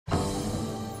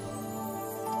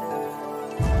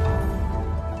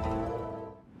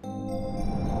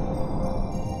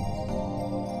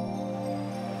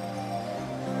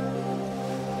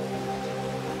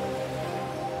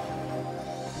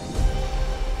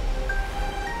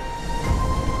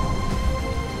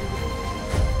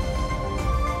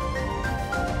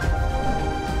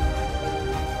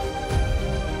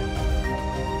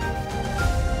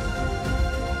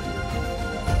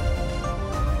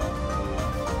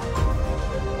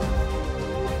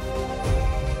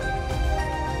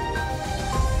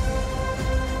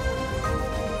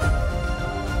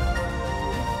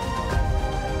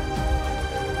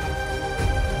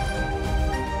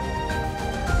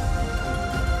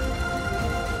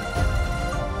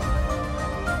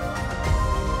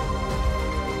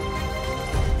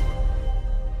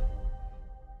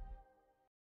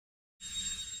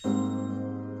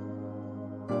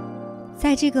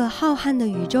在这个浩瀚的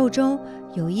宇宙中，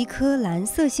有一颗蓝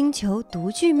色星球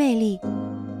独具魅力。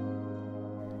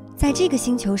在这个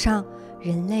星球上，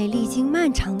人类历经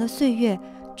漫长的岁月，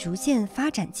逐渐发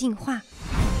展进化。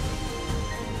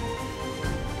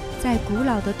在古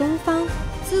老的东方，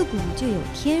自古就有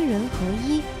天人合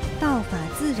一、道法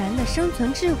自然的生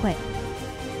存智慧。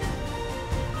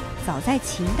早在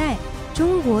秦代，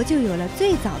中国就有了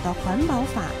最早的环保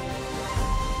法，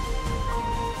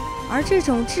而这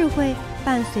种智慧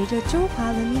伴随着中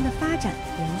华文明的发展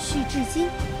延续至今，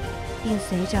并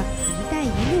随着“一带一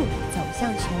路”走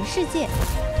向全世界，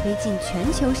推进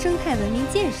全球生态文明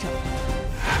建设。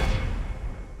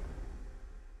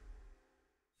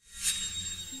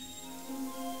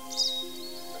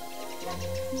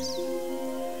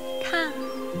看，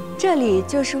这里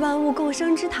就是万物共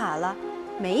生之塔了，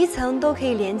每一层都可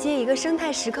以连接一个生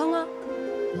态时空哦。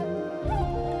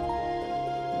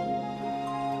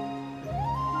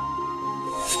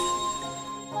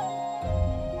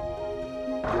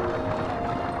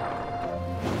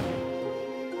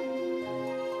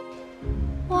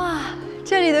哇，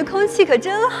这里的空气可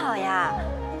真好呀！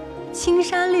青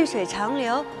山绿水长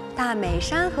流，大美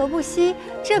山河不息。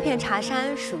这片茶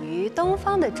山属于东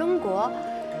方的中国。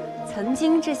曾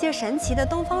经这些神奇的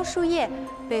东方树叶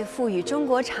被赋予中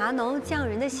国茶农匠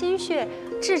人的心血，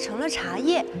制成了茶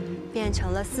叶，变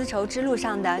成了丝绸之路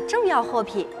上的重要货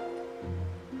品。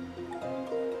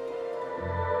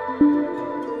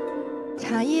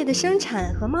茶叶的生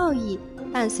产和贸易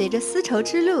伴随着丝绸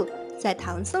之路，在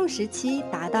唐宋时期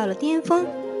达到了巅峰，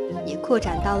也扩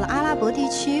展到了阿拉伯地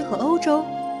区和欧洲，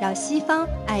让西方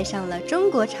爱上了中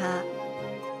国茶。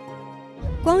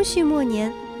光绪末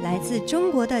年，来自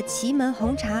中国的祁门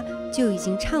红茶就已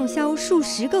经畅销数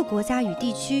十个国家与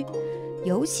地区，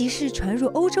尤其是传入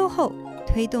欧洲后，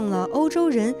推动了欧洲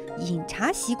人饮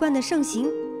茶习惯的盛行。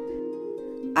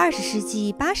20世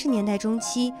纪80年代中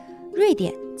期，瑞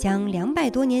典将200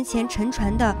多年前沉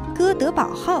船的哥德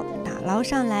堡号打捞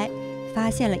上来，发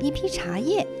现了一批茶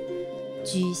叶。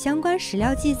据相关史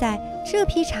料记载，这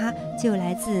批茶就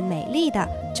来自美丽的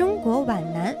中国皖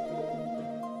南。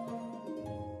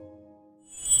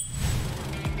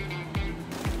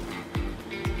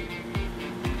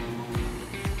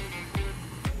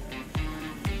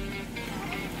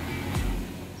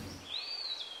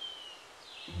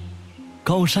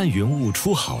高山云雾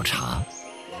出好茶，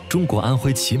中国安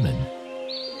徽祁门，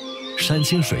山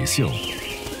清水秀，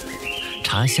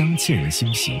茶香沁人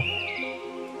心脾。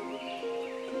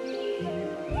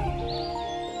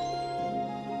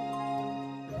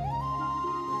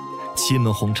祁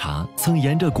门红茶曾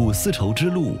沿着古丝绸之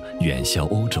路远销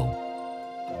欧洲，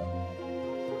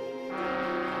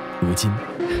如今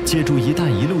借助“一带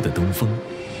一路”的东风，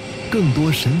更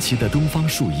多神奇的东方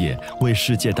树叶为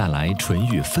世界带来纯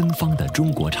郁芬芳的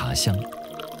中国茶香，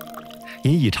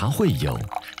也以茶会友，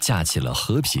架起了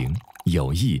和平、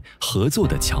友谊、合作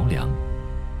的桥梁，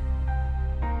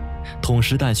同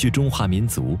时带去中华民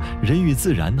族人与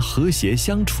自然和谐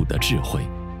相处的智慧。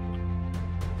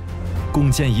共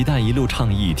建“一带一路”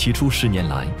倡议提出10年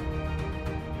来，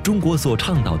中国所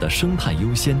倡导的生态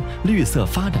优先、绿色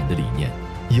发展的理念，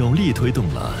有力推动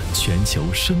了全球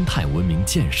生态文明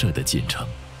建设的进程。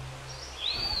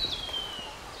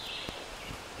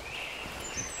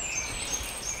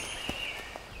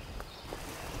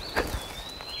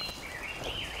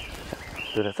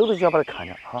对的，走着就要把它看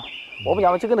掉哈，我不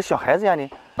然就跟那小孩子一样的，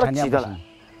把它记得了，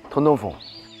通通风。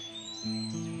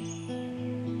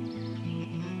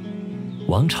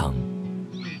王厂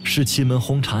是祁门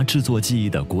红茶制作技艺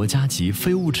的国家级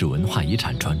非物质文化遗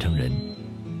产传承人。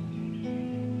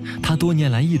他多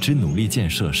年来一直努力建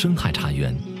设生态茶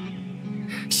园，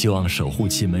希望守护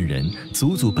祁门人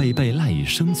祖祖辈辈赖以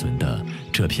生存的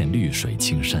这片绿水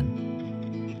青山。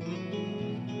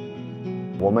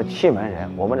我们祁门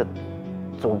人，我们的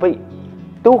祖辈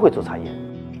都会做茶叶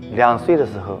，2岁的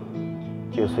时候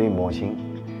就随母亲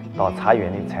到茶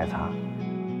园里采茶。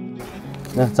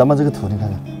那咱们这个土你看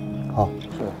看，好，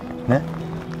是的，来，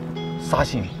沙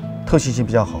性、透气性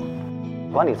比较好。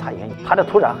管理茶园，它的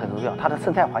土壤很重要，它的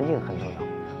生态环境很重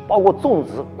要，包括种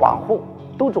植、管护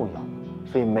都重要，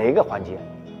所以每个环节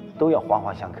都要环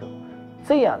环相扣，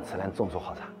这样才能种出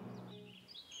好茶。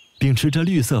秉持着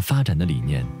绿色发展的理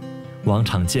念，王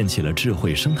厂建起了智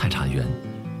慧生态茶园，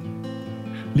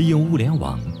利用物联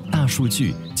网、大数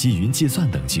据及云计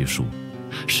算等技术，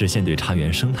实现对茶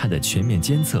园生态的全面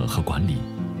监测和管理，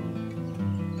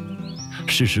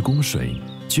适时供水，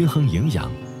均衡营养，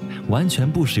完全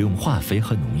不使用化肥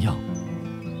和农药。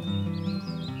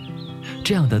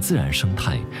这样的自然生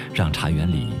态让茶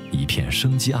园里一片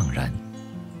生机盎然。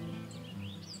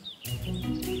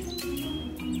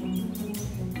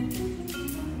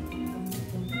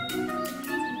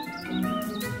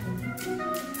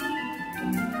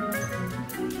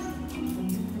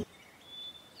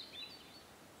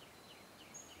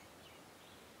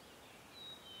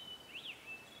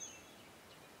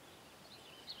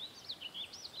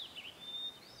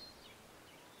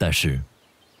但是，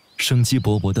生机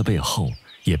勃勃的背后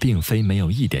也并非没有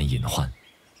一点隐患。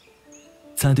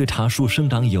在对茶树生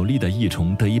长有利的益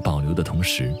虫得以保留的同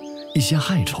时，一些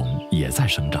害虫也在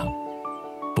生长。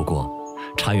不过，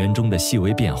茶园中的细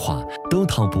微变化都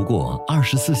逃不过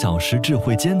24小时智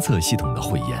慧监测系统的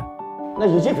慧眼。那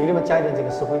有机肥里面加一点这个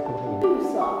石灰可不可以？绿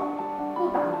色不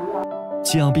打鱼。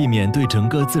既要避免对整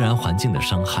个自然环境的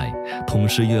伤害，同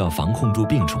时又要防控住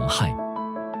病虫害。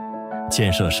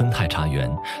建设生态茶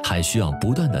园还需要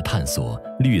不断地探索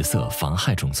绿色防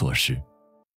害种措施。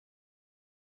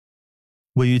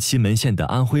位于祁门县的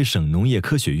安徽省农业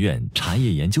科学院茶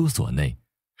叶研究所内，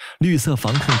绿色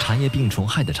防控茶叶病虫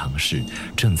害的尝试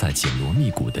正在紧锣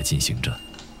密鼓地进行着。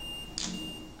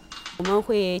我们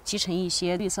会集成一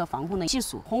些绿色防控的技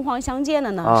术，红黄相间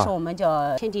的呢，是我们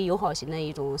叫天敌友好型的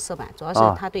一种色板，主要是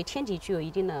它对天敌具有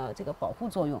一定的这个保护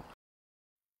作用。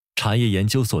茶叶研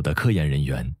究所的科研人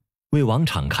员为王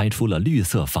厂开出了绿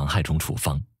色防害虫处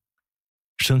方。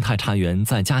生态茶园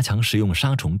在加强使用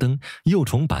杀虫灯、诱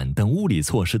虫板等物理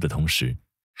措施的同时，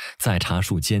在茶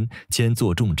树间兼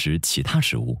做种植其他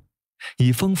植物，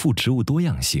以丰富植物多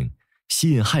样性，吸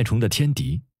引害虫的天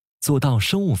敌，做到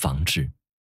生物防治。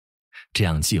这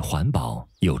样既环保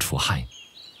又除害。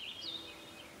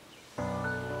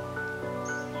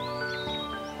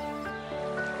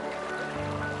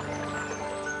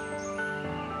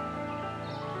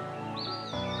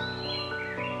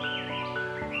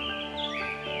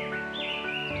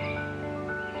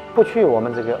过去我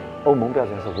们这个欧盟标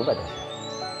准是500多项，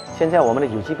现在我们的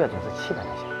有机标准是700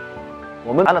多项，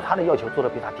我们按照它的要求做的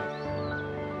比它低。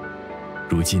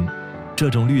如今，这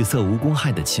种绿色无公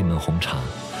害的祁门红茶，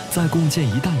在共建“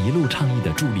一带一路”倡议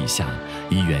的助力下，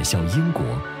已远销英国、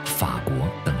法国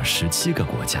等17个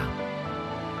国家。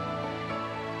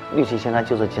绿色青山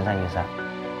就是金山银山，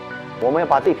我们要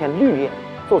把这片绿叶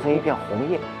做成一片红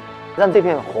叶，让这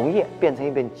片红叶变成一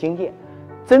片金叶，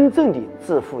真正的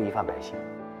致富一番百姓。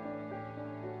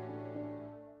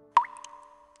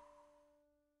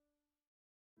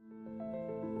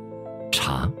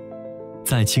茶，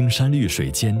在青山绿水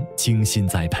间精心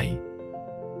栽培，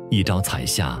一朝采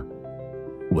下，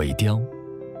萎凋、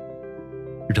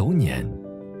揉捻、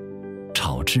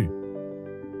炒制。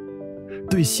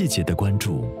对细节的关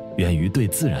注源于对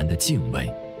自然的敬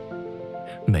畏，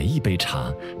每一杯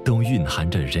茶都蕴含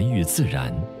着人与自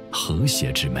然和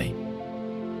谐之美。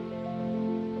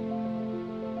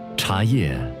茶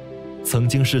叶曾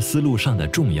经是丝路上的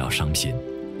重要商品，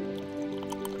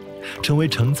成为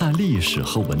承载历史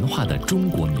和文化的中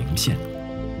国名片。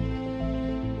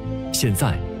现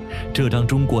在，这张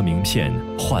中国名片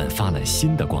焕发了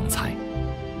新的光彩，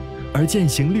而践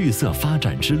行绿色发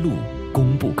展之路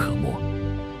功不可没。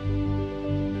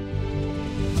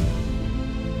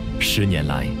10年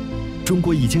来，中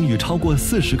国已经与超过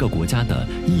40个国家的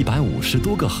150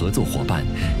多个合作伙伴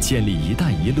建立“一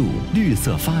带一路”绿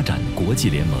色发展国际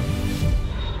联盟。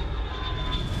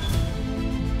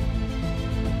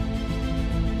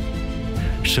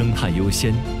生态优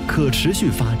先、可持续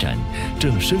发展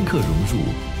正深刻融入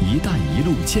“一带一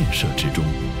路”建设之中，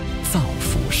造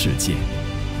福世界。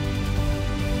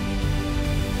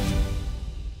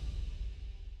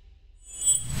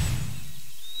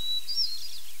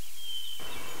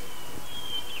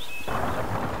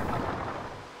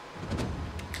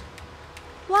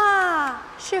哇，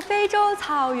是非洲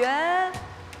草原！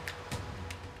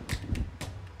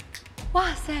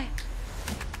哇塞！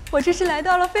我这是来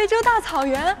到了非洲大草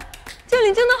原，这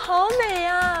里真的好美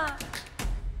呀！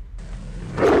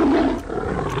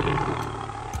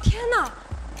天哪，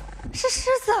是狮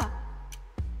子！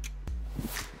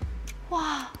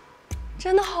哇，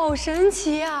真的好神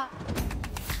奇呀！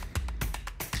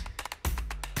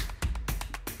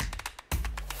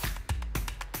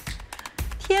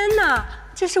天哪，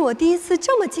这是我第一次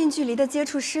这么近距离的接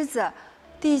触狮子。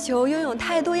地球拥有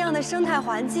太多样的生态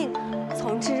环境，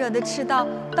从炙热的赤道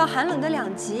到寒冷的两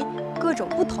极，各种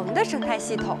不同的生态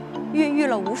系统孕育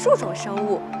了无数种生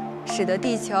物，使得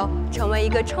地球成为一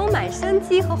个充满生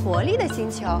机和活力的星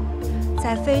球。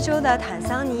在非洲的坦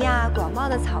桑尼亚广袤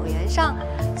的草原上，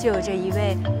就有着一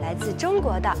位来自中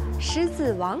国的狮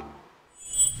子王。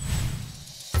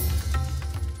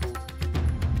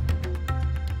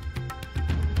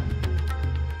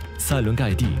塞伦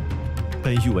盖蒂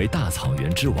被誉为大草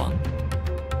原之王，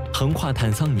横跨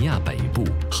坦桑尼亚北部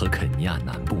和肯尼亚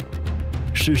南部，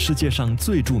是世界上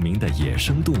最著名的野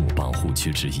生动物保护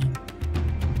区之一。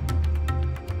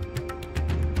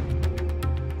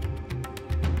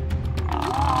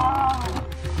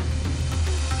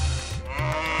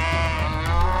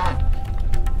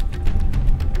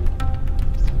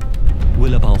为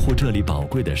了保护这里宝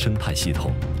贵的生态系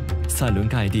统，塞伦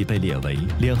盖蒂被列为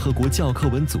联合国教科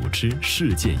文组织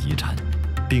世界遗产，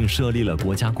并设立了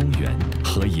国家公园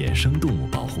和野生动物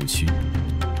保护区。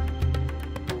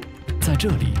在这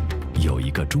里，有一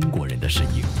个中国人的身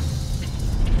影。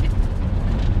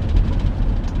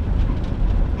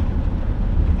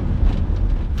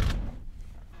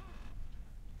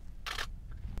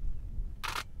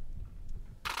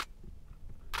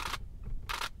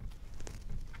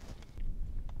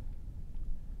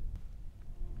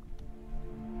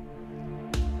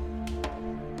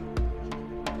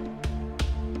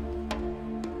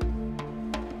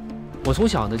我从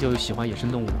小呢就喜欢野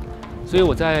生动物，所以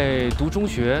我在读中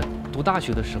学、读大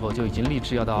学的时候就已经立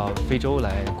志要到非洲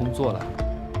来工作了。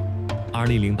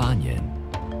2008年，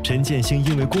陈建兴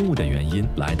因为公务的原因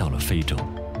来到了非洲。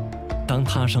当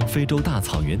踏上非洲大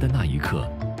草原的那一刻，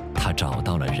他找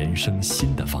到了人生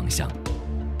新的方向。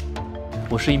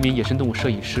我是一名野生动物摄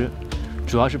影师，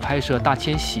主要是拍摄大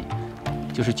迁徙，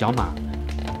就是角马、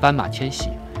斑马迁徙，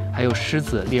还有狮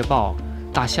子、猎豹、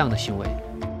大象的行为。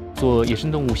做野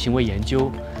生动物行为研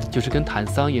究，就是跟坦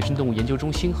桑野生动物研究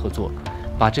中心合作，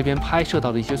把这边拍摄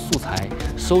到的一些素材、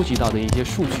收集到的一些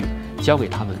数据交给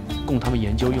他们，供他们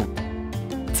研究用。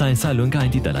在塞伦盖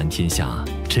蒂的蓝天下，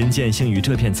陈建兴与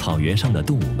这片草原上的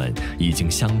动物们已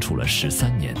经相处了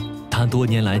13年。他多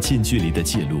年来近距离的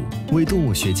记录，为动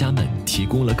物学家们提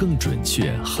供了更准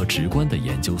确和直观的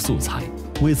研究素材，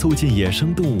为促进野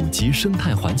生动物及生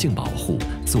态环境保护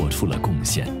做出了贡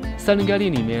献。塞伦盖蒂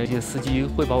里面，这些司机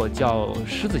会把我叫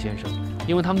狮子先生，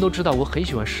因为他们都知道我很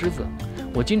喜欢狮子。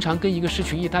我经常跟一个狮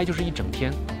群一待就是一整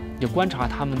天，也观察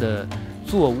他们的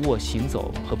坐卧、行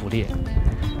走和捕猎。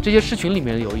这些狮群里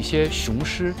面有一些雄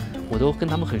狮，我都跟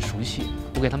他们很熟悉，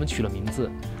我给他们取了名字，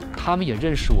他们也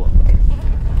认识我，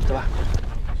对吧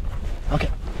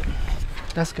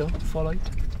 ？OK，Let's go, follow it。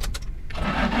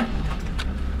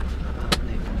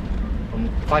我们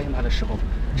发现它的时候，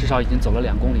至少已经走了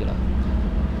2公里了。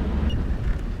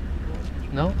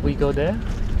No, we go there.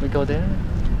 We go there.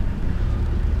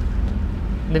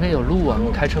 那边有路啊，我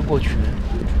们开车过去。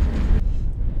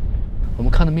我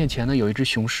们看到面前呢有一只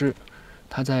雄狮，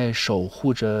它在守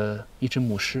护着一只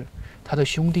母狮，它的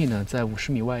兄弟呢在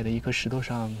50米外的一颗石头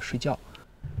上睡觉。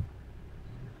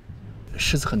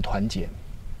狮子很团结，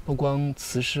不光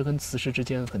雌狮跟雌狮之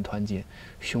间很团结，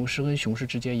雄狮跟雄狮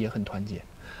之间也很团结。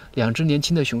2只年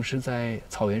轻的雄狮在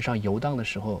草原上游荡的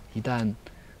时候，一旦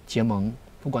结盟，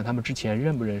不管他们之前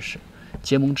认不认识，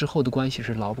结盟之后的关系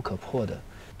是牢不可破的，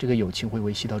这个友情会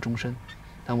维系到终身，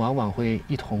但往往会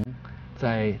一同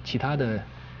在其他的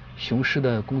雄狮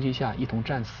的攻击下一同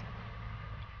战死。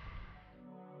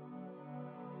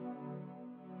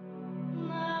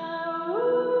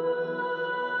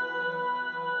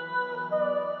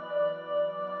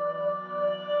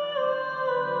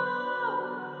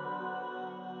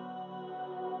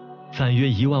在约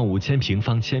15000平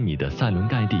方千米的塞伦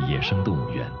盖蒂野生动物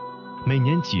园，每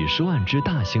年几十万只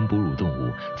大型哺乳动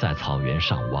物在草原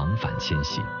上往返迁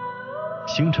徙，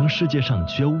形成世界上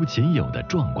绝无仅有的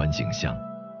壮观景象。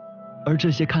而这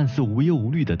些看似无忧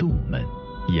无虑的动物们，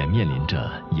也面临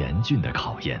着严峻的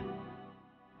考验。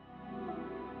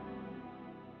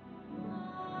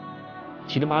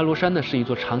乞力马扎罗山呢是一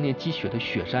座常年积雪的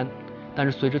雪山，但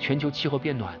是随着全球气候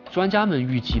变暖，专家们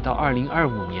预计到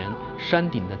2025年，山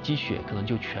顶的积雪可能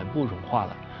就全部融化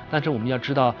了。但是我们要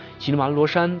知道，乞力马扎罗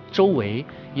山周围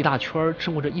一大圈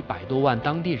生活着100多万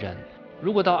当地人。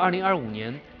如果到2025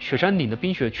年，雪山顶的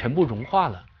冰雪全部融化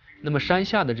了，那么山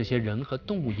下的这些人和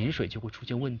动物饮水就会出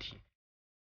现问题。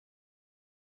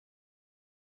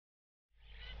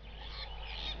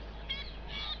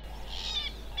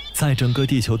在整个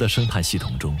地球的生态系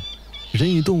统中，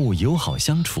人与动物友好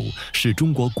相处是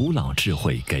中国古老智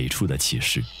慧给出的启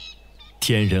示。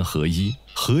天人合一、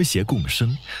和谐共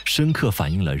生，深刻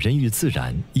反映了人与自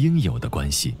然应有的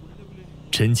关系。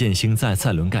陈建兴在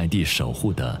塞伦盖蒂守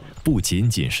护的不仅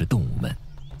仅是动物们，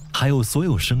还有所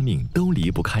有生命都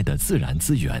离不开的自然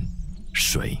资源——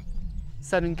水。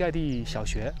塞伦盖蒂小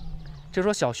学，这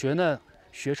所小学呢，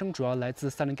学生主要来自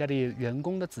塞伦盖蒂员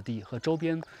工的子弟和周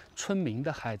边村民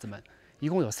的孩子们，一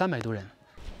共有300多人。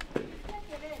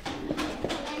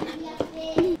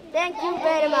Thank you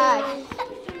very much.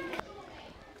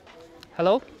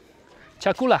 Hello,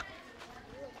 Chakula。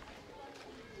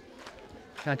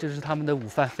看，这是他们的午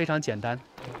饭，非常简单，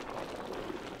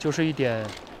就是一点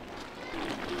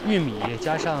玉米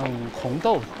加上红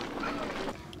豆。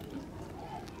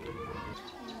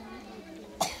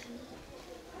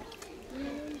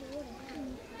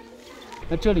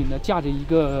那这里呢，架着一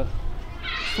个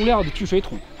塑料的聚水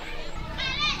桶，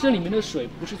这里面的水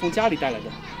不是从家里带来的，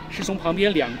是从旁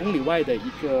边2公里外的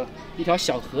一条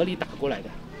小河里打过来的。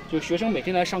就学生每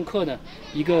天来上课呢，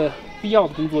一个必要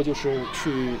的工作就是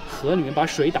去河里面把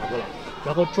水打过来，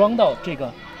然后装入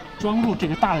这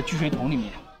个大的聚水桶里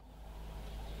面。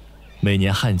每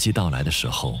年旱季到来的时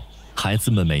候，孩子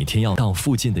们每天要到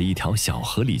附近的一条小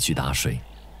河里去打水。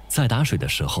在打水的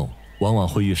时候，往往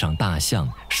会遇上大象、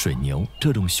水牛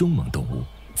这种凶猛动物，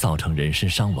造成人身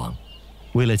伤亡。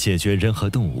为了解决人和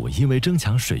动物因为争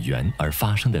抢水源而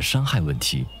发生的伤害问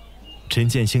题，陈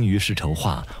建兴于是筹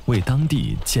划为当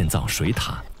地建造水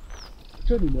塔。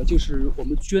这里呢，就是我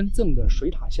们捐赠的水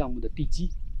塔项目的地基。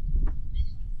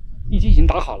地基已经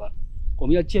打好了，我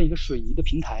们要建一个水泥的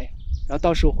平台，然后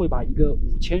到时候会把一个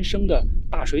5000升的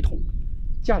大水桶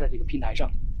架在这个平台上。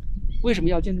为什么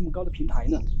要建这么高的平台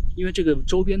呢？因为这个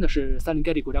周边的是森林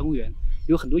盖蒂国家公园，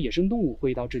有很多野生动物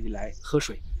会到这里来喝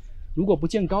水。如果不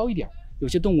建高一点，有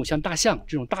些动物像大象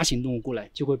这种大型动物过来，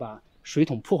就会把水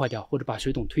桶破坏掉，或者把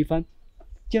水桶推翻。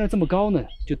建了这么高呢，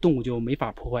动物就没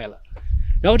法破坏了。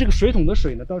然后这个水桶的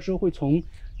水呢，到时候会从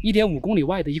1.5公里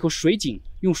外的一口水井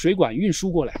用水管运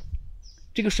输过来。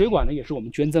这个水管呢，也是我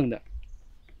们捐赠的。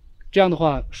这样的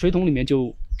话，水桶里面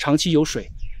就长期有水，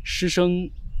师生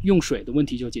用水的问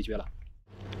题就解决了。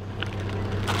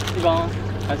地方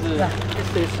还是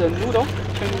noodle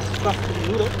Chinese craft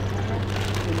noodle。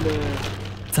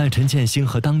在陈建兴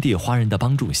和当地华人的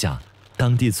帮助下，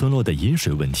当地村落的饮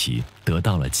水问题得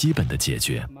到了基本的解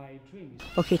决。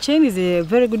Okay, Chen is a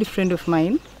very good friend of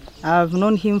mine. I've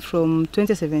known him from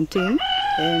 2017,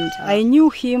 and I knew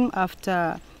him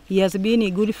after he has been a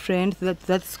good friend at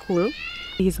that school.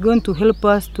 He's going to help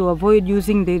us to avoid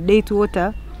using the date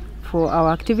water for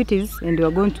our activities, and we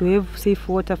are going to have safe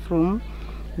water from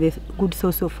the good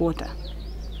source of water.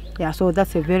 Yeah, so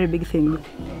that's a very big thing.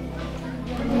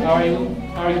 How are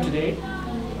you today?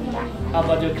 How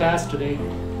about your class today?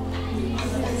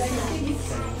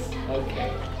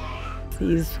 Okay.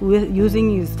 He's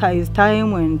using his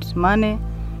time and money,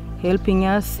 helping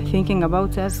us, thinking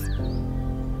about us.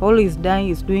 All he's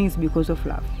doing is because of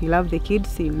love. He loves the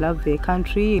kids, he loves the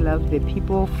country, he loves the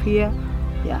people here.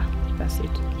 Yeah, that's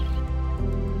it.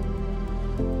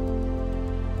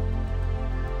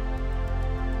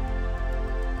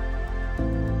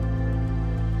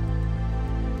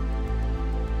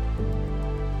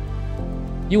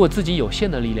 以我自己有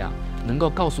限的力量，能够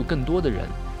告诉更多的人，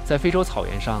在非洲草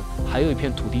原上还有一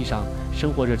片土地上生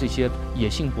活着这些野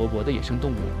性勃勃的野生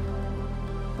动物。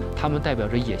它们代表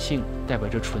着野性，代表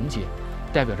着纯洁，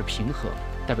代表着平和，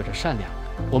代表着善良。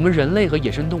我们人类和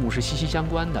野生动物是息息相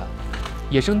关的，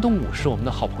野生动物是我们的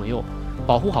好朋友，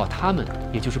保护好它们，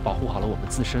也就是保护好了我们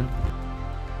自身。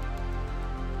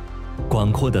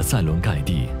广阔的塞伦盖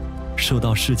蒂受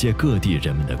到世界各地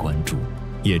人们的关注，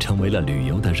也成为了旅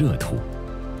游的热土。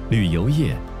旅游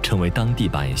业成为当地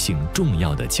百姓重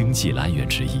要的经济来源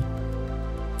之一。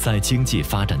在经济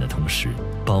发展的同时，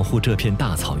保护这片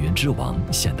大草原之王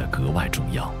显得格外重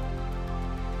要。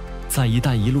在“一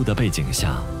带一路”的背景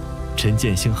下，陈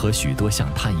建兴和许多像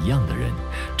他一样的人，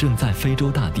正在非洲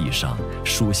大地上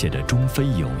书写着中非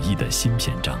友谊的新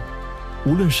篇章。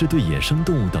无论是对野生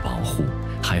动物的保护，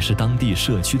还是当地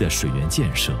社区的水源建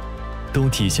设，都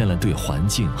体现了对环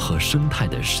境和生态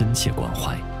的深切关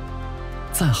怀。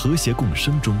在和谐共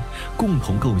生中，共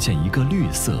同构建一个绿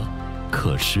色、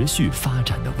可持续发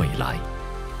展的未来。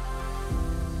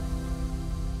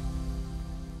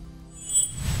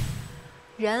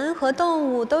人和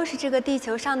动物都是这个地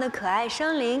球上的可爱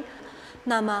生灵，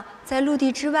那么在陆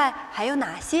地之外还有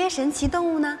哪些神奇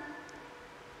动物呢？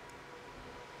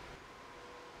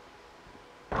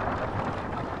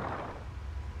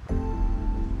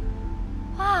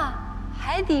哇，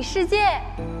海底世界！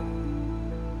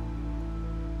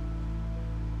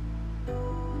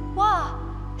哇，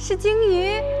是鲸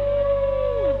鱼！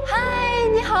嗨，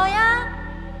你好呀！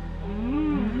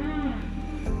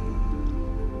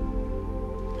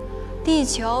地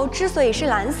球之所以是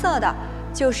蓝色的，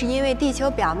就是因为地球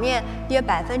表面约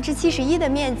71%的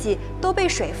面积都被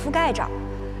水覆盖着。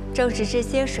正是这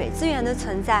些水资源的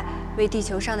存在，为地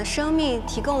球上的生命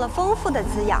提供了丰富的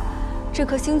滋养。这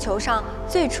颗星球上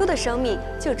最初的生命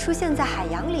就出现在海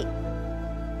洋里。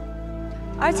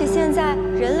而且现在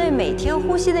人类每天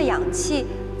呼吸的氧气，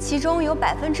其中有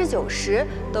90%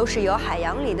都是由海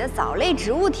洋里的藻类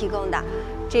植物提供的。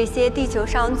这些地球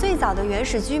上最早的原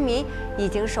始居民已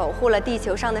经守护了地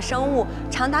球上的生物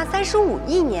长达35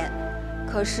亿年。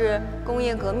可是工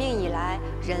业革命以来，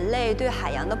人类对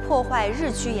海洋的破坏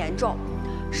日趋严重，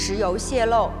石油泄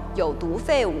漏、有毒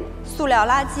废物、塑料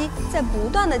垃圾在不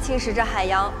断地侵蚀着海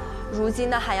洋。如今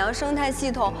的海洋生态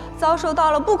系统遭受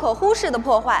到了不可忽视的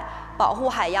破坏，保护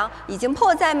海洋已经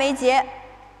迫在眉睫。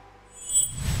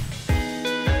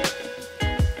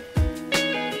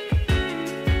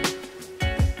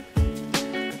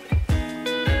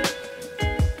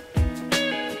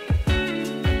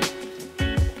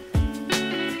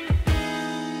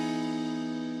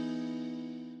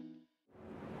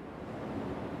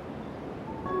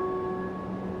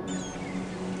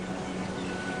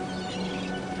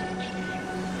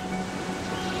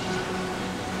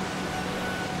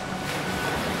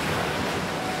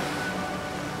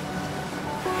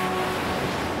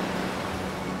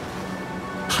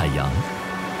海洋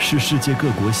是世界各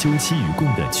国休戚与共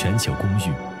的全球公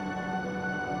寓，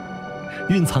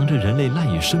蕴藏着人类赖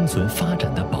以生存发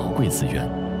展的宝贵资源。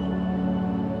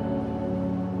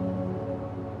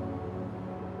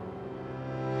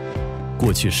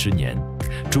过去10年，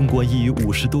中国已与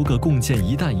50多个共建“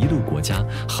一带一路”国家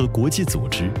和国际组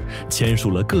织签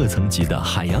署了各层级的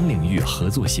海洋领域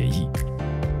合作协议，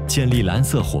建立蓝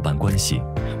色伙伴关系，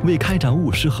为开展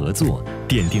务实合作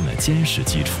奠定了坚实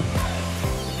基础。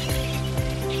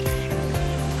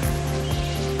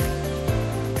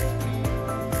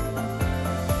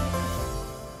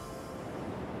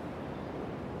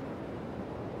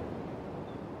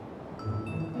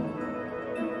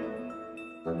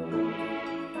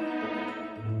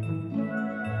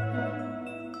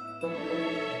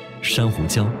珊瑚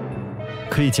礁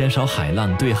可以减少海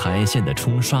浪对海岸线的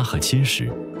冲刷和侵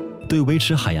蚀，对维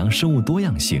持海洋生物多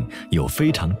样性有非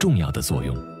常重要的作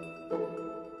用。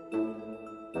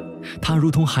它如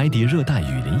同海底热带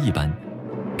雨林一般，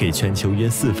给全球约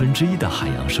1/4的海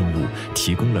洋生物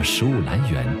提供了食物来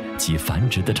源及繁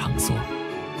殖的场所，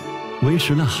维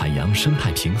持了海洋生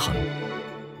态平衡。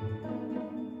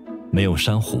没有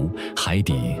珊瑚，海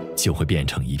底就会变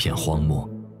成一片荒漠。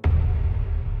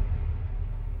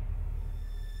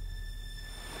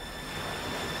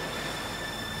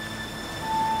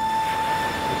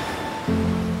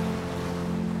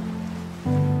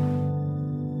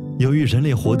由于人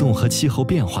类活动和气候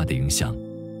变化的影响，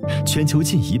全球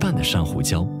近1半的珊瑚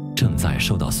礁正在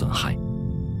受到损害。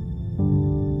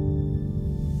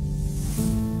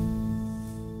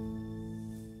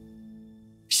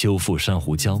修复珊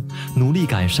瑚礁，努力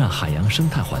改善海洋生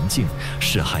态环境，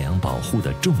是海洋保护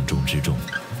的重中之重，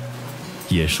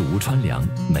也是吴川良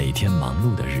每天忙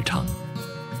碌的日常。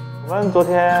我们昨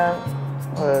天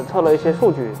测了一些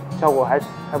数据，效果还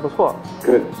不错。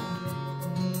Good。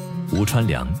吴川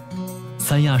良，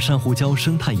三亚珊瑚礁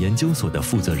生态研究所的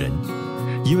负责人，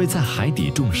一位在海底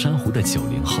种珊瑚的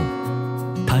90后，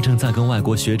他正在跟外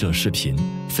国学者视频，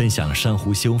分享珊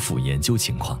瑚修复研究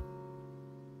情况。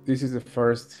This is the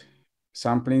first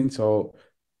sampling. So,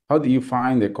 how do you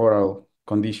find the coral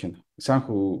condition? 珊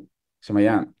瑚什么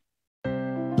样？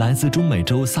来自中美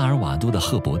洲萨尔瓦多的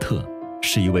赫伯特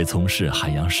是一位从事海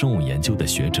洋生物研究的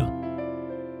学者。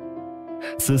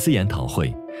此次研讨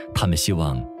会，他们希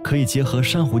望可以结合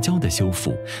珊瑚礁的修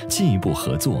复，进一步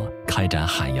合作，开展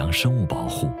海洋生物保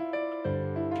护。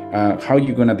How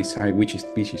you gonna decide which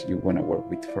species you wanna work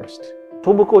with first?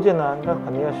 初步构建呢，那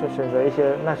肯定要是选择一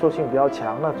些耐受性比较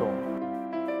强那种。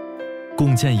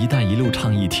共建“一带一路”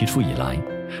倡议提出以来，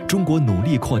中国努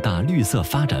力扩大绿色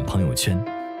发展朋友圈，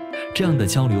这样的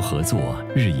交流合作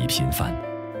日益频繁。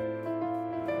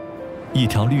一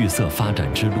条绿色发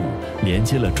展之路连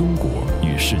接了中国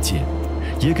与世界，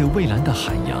也给蔚蓝的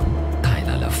海洋带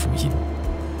来了福音。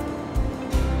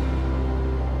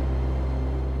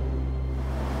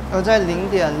在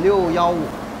0.615。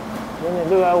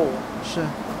0.615。是。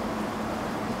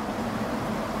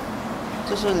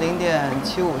这是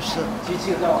0.754。机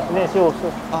器在往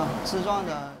0.754。啊，自撞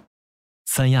的。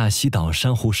三亚西岛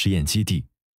珊瑚实验基地，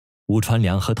吴传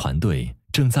良和团队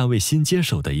正在为新接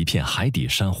手的一片海底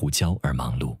珊瑚礁而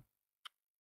忙碌。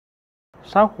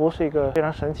珊瑚是一个非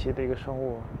常神奇的一个生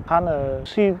物，它呢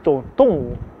是一种动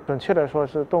物，准确的说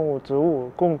是动物植物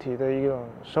共体的一种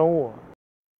生物。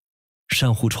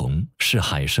珊瑚虫是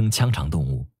海生腔肠动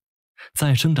物，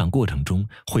在生长过程中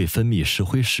会分泌石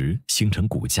灰石形成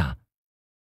骨架。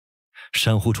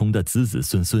珊瑚虫的子子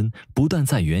孙孙不断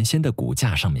在原先的骨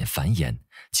架上面繁衍，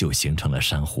就形成了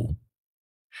珊瑚，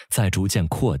再逐渐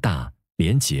扩大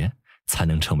连结，才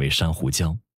能成为珊瑚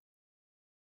礁。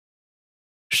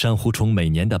珊瑚虫每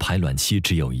年的排卵期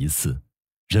只有1次，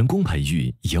人工培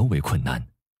育尤为困难。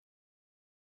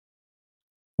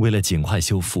为了尽快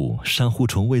修复珊瑚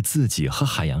虫为自己和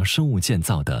海洋生物建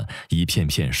造的一片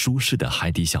片舒适的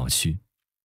海底小区，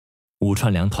吴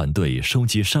传良团队收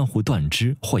集珊瑚断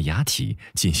肢或牙体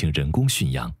进行人工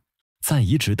驯养，再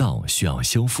移植到需要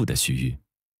修复的区域。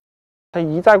它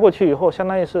移栽过去以后，相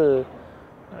当于是，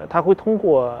它会通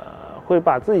过会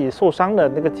把自己受伤的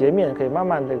那个截面可以慢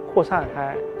慢的扩散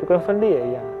开，就跟分裂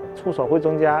一样，触手会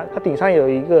增加。它顶上有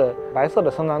一个白色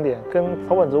的生长点，跟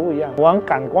草本植物一样，往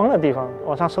感光的地方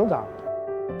往上生长。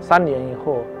3年以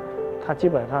后，它基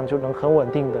本上就能很稳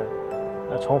定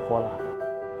的存活了。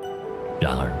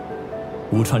然而，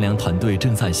吴传良团队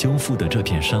正在修复的这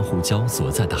片珊瑚礁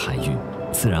所在的海域，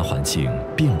自然环境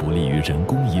并不利于人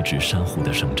工移植珊瑚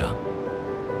的生长。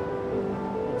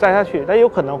栽下去，它有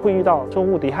可能会遇到生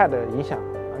物敌害的影响。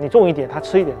你种一点，它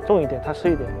吃一点；种一点，它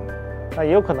吃一点。那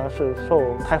也有可能是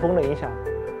受台风的影响。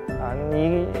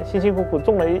你辛辛苦苦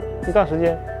种了一段时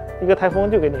间，一个台风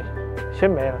就给你宣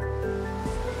没了。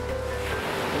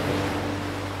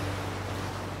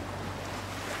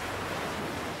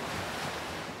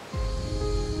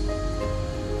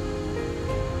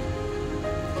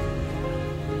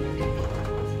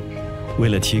为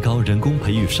了提高人工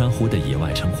培育珊瑚的野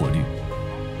外成活率，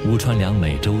吴川良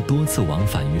每周多次往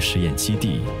返于实验基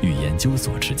地与研究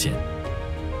所之间。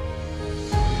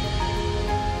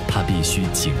他必须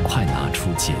尽快拿出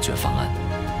解决方案。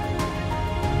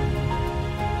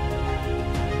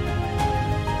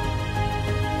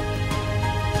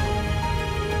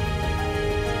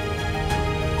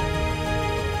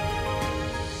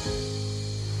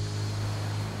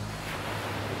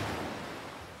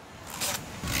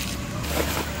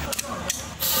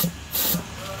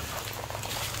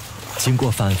经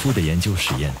过反复的研究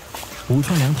实验，吴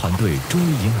川良团队终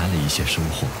于迎来了一些收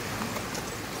获。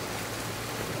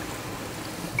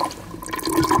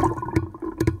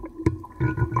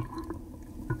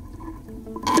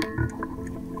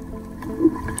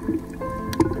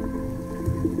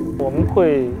我们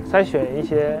会筛选一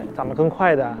些长得更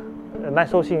快的、耐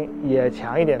受性也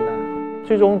强一点的，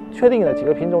最终确定了几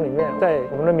个品种里面，在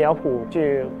我们的苗圃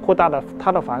去扩大了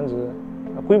它的繁殖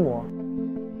规模。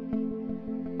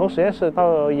从实验室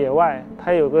到野外，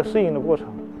它有个适应的过程。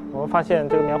我们发现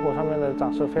这个苗圃上面的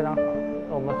长势非常好，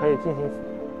我们可以进行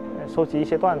收集一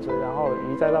些段子，然后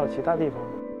移栽到其他地方。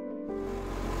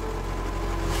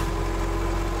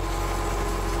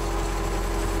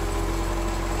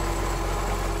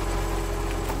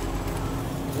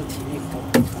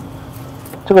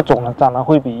这个种呢长得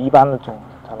会比一般的种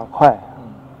长得快。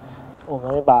我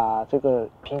们把这个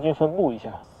平均分布一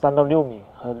下，3到6米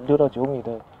和6到9米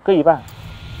的各一半。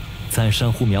在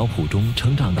珊瑚苗圃中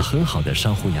成长得很好的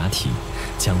珊瑚芽体，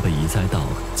将被移栽到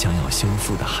将要修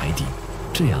复的海底，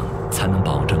这样才能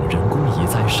保证人工移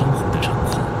栽珊瑚的成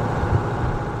活。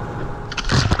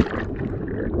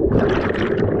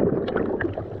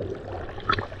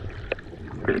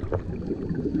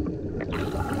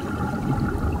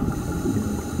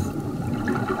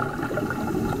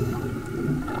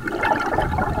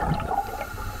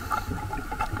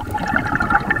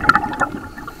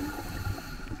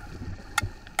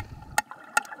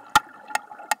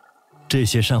这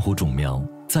些珊瑚种苗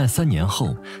在3年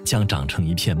后将长成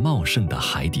一片茂盛的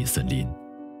海底森林。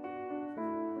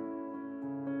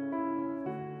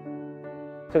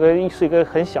这个是一个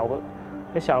很小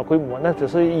的规模，那只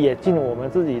是也尽我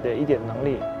们自己的一点能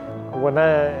力。我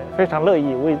呢非常乐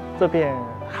意为这片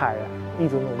海一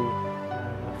直努力，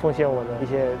奉献我的一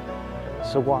些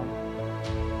时光。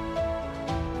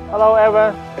Hello,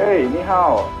 Evan。嘿，你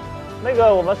好。那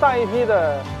个我们上一批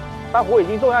的珊瑚已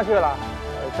经种下去了。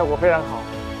效果非常好，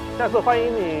下次欢迎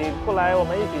你过来，我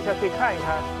们一起下去看一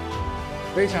看。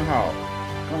非常好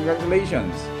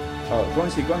 ，Congratulations！ 恭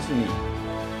喜恭喜你！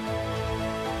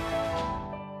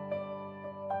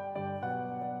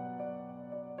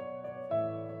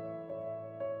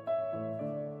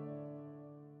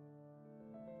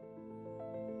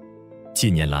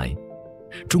近年来，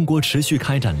中国持续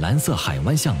开展蓝色海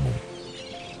湾项目、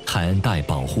海岸带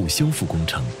保护修复工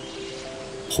程、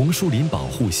红树林保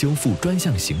护修复专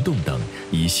项行动等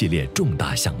一系列重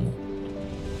大项目，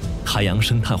海洋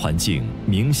生态环境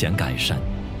明显改善。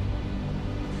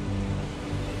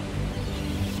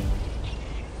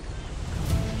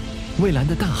蔚蓝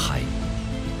的大海，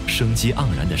生机盎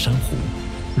然的珊瑚，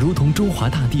如同中华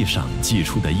大地上寄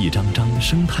出的一张张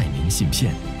生态明信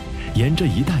片，沿着“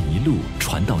一带一路”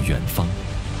传到远方，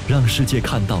让世界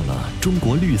看到了中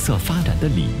国绿色发展的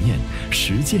理念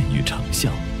实践与成效。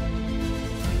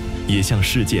也向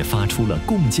世界发出了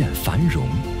共建繁荣、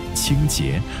清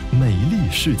洁、美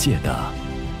丽世界的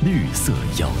绿色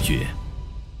邀约。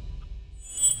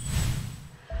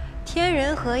天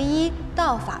人合一、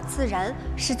道法自然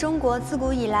是中国自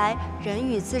古以来人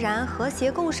与自然和谐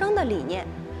共生的理念。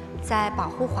在保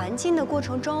护环境的过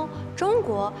程中，中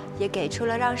国也给出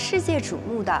了让世界瞩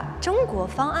目的中国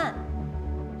方案。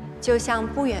就像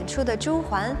不远处的朱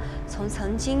鹮，从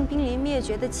曾经濒临灭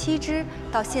绝的7只，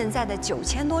到现在的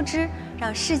9000多只，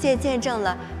让世界见证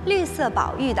了绿色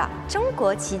保育的中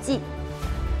国奇迹。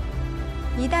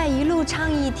“一带一路”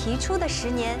倡议提出的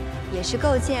10年，也是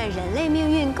构建人类命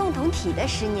运共同体的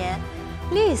10年。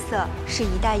绿色是“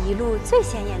一带一路”最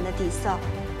显眼的底色。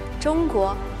中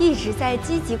国一直在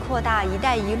积极扩大“一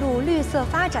带一路”绿色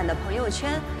发展的朋友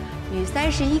圈，与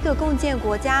31个共建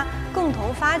国家共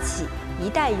同发起“一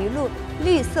带一路”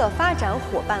绿色发展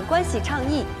伙伴关系倡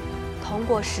议，通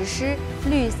过实施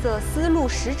绿色丝路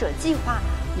使者计划，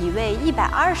已为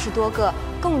120多个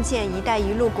共建“一带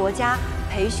一路”国家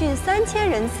培训3000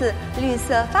人次绿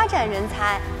色发展人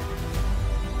才。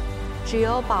只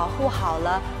有保护好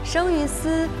了生于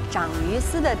斯、长于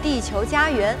斯的地球家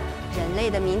园，人类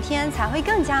的明天才会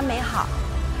更加美好。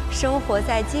生活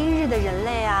在今日的人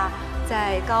类啊，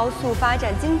在高速发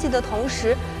展经济的同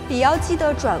时，也要记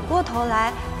得转过头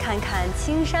来看看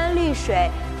青山绿水、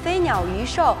飞鸟鱼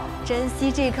兽，珍惜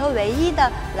这颗唯一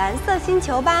的蓝色星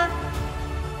球吧。